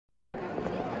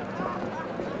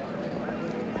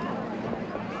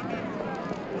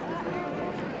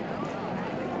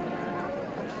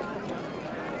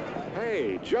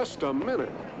Hey, just a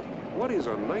minute. What is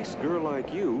a nice girl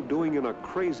like you doing in a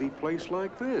crazy place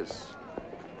like this?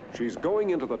 She's going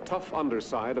into the tough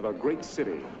underside of a great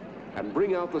city and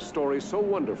bring out the story so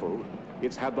wonderful,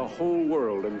 it's had the whole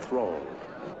world enthralled.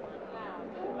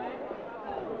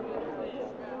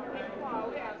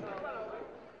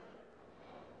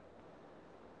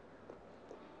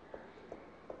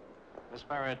 Miss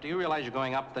Barrett, do you realize you're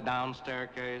going up the down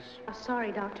staircase? Oh,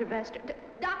 sorry, Dr. Bester.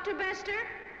 Dr. Bester?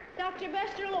 Dr.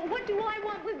 Bester, look, what do I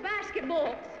want with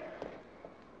basketballs?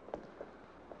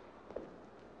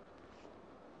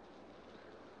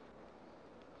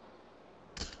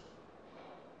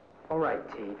 All right,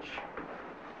 Teach.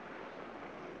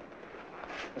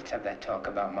 Let's have that talk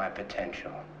about my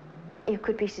potential. You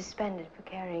could be suspended for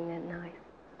carrying that knife.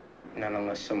 Not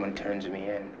unless someone turns me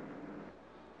in.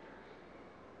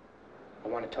 I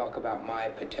want to talk about my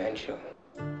potential.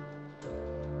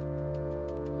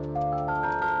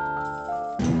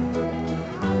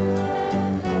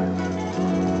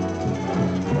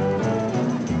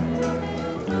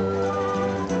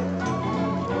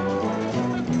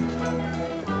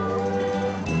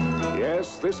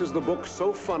 Yes, this is the book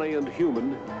so funny and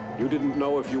human, you didn't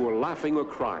know if you were laughing or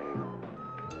crying.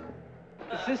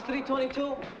 Is this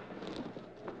 322?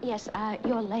 Yes,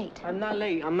 you're late. I'm not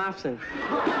late. I'm absent.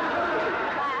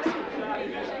 Class,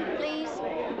 please.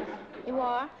 You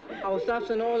are? I was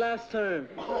absent all last term.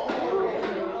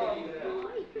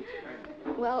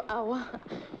 Well, why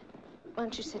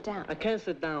don't you sit down? I can't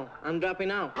sit down. I'm dropping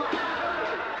out.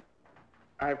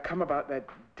 I've come about that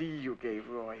D you gave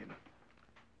Roy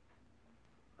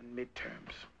on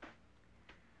midterms.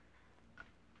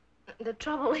 The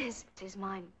trouble is, his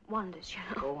mind wanders, you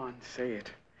know. Go on, say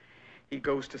it. He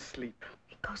goes to sleep.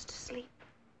 He goes to sleep.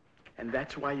 And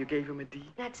that's why you gave him a D?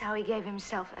 That's how he gave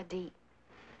himself a D.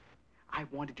 I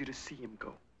wanted you to see him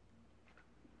go.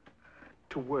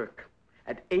 To work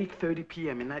at 8:30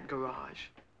 p.m. in that garage.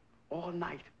 All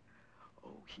night.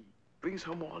 Oh, he brings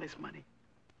home all his money.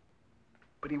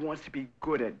 But he wants to be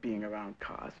good at being around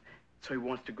cars, so he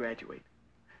wants to graduate.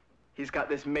 He's got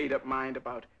this made-up mind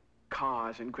about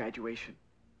cars and graduation.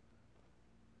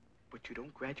 But you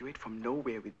don't graduate from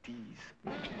nowhere with D's.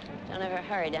 Don't ever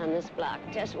hurry down this block.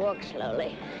 Just walk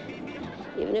slowly.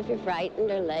 Even if you're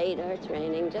frightened or late or it's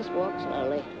raining, just walk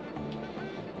slowly.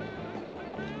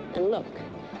 And look.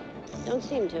 Don't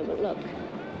seem to, but look.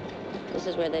 This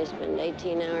is where they spend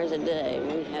 18 hours a day.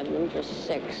 We have them for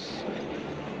 6.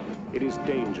 It is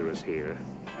dangerous here.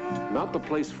 Not the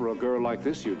place for a girl like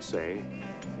this, you'd say.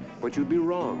 But you'd be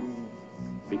wrong.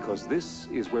 Because this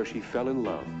is where she fell in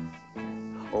love.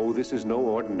 Oh, this is no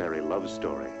ordinary love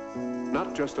story.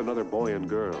 Not just another boy and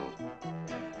girl.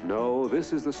 No,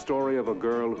 this is the story of a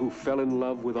girl who fell in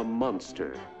love with a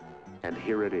monster. And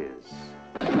here it is.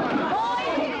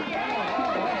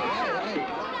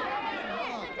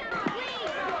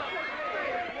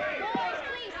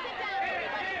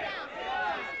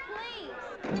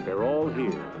 They're all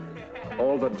here.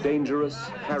 All the dangerous,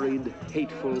 harried,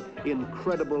 hateful,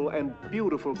 incredible, and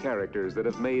beautiful characters that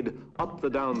have made Up the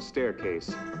Down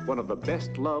Staircase one of the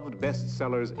best-loved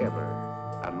bestsellers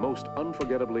ever. And most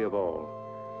unforgettably of all,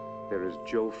 there is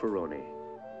Joe Ferroni.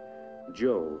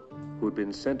 Joe, who'd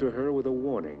been sent to her with a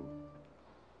warning.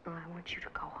 Oh, I want you to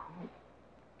go home.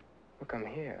 Look, I'm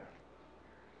here.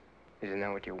 Isn't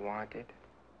that what you wanted?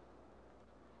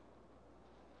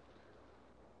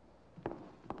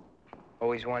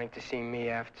 Always wanting to see me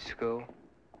after school?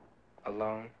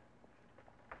 Alone?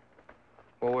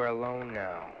 Well, we're alone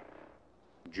now.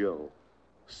 Joe,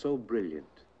 so brilliant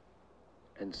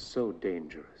and so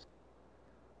dangerous.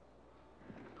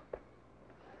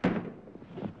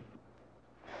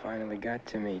 Finally got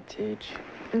to me, Teach.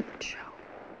 Joe.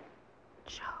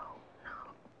 Joe.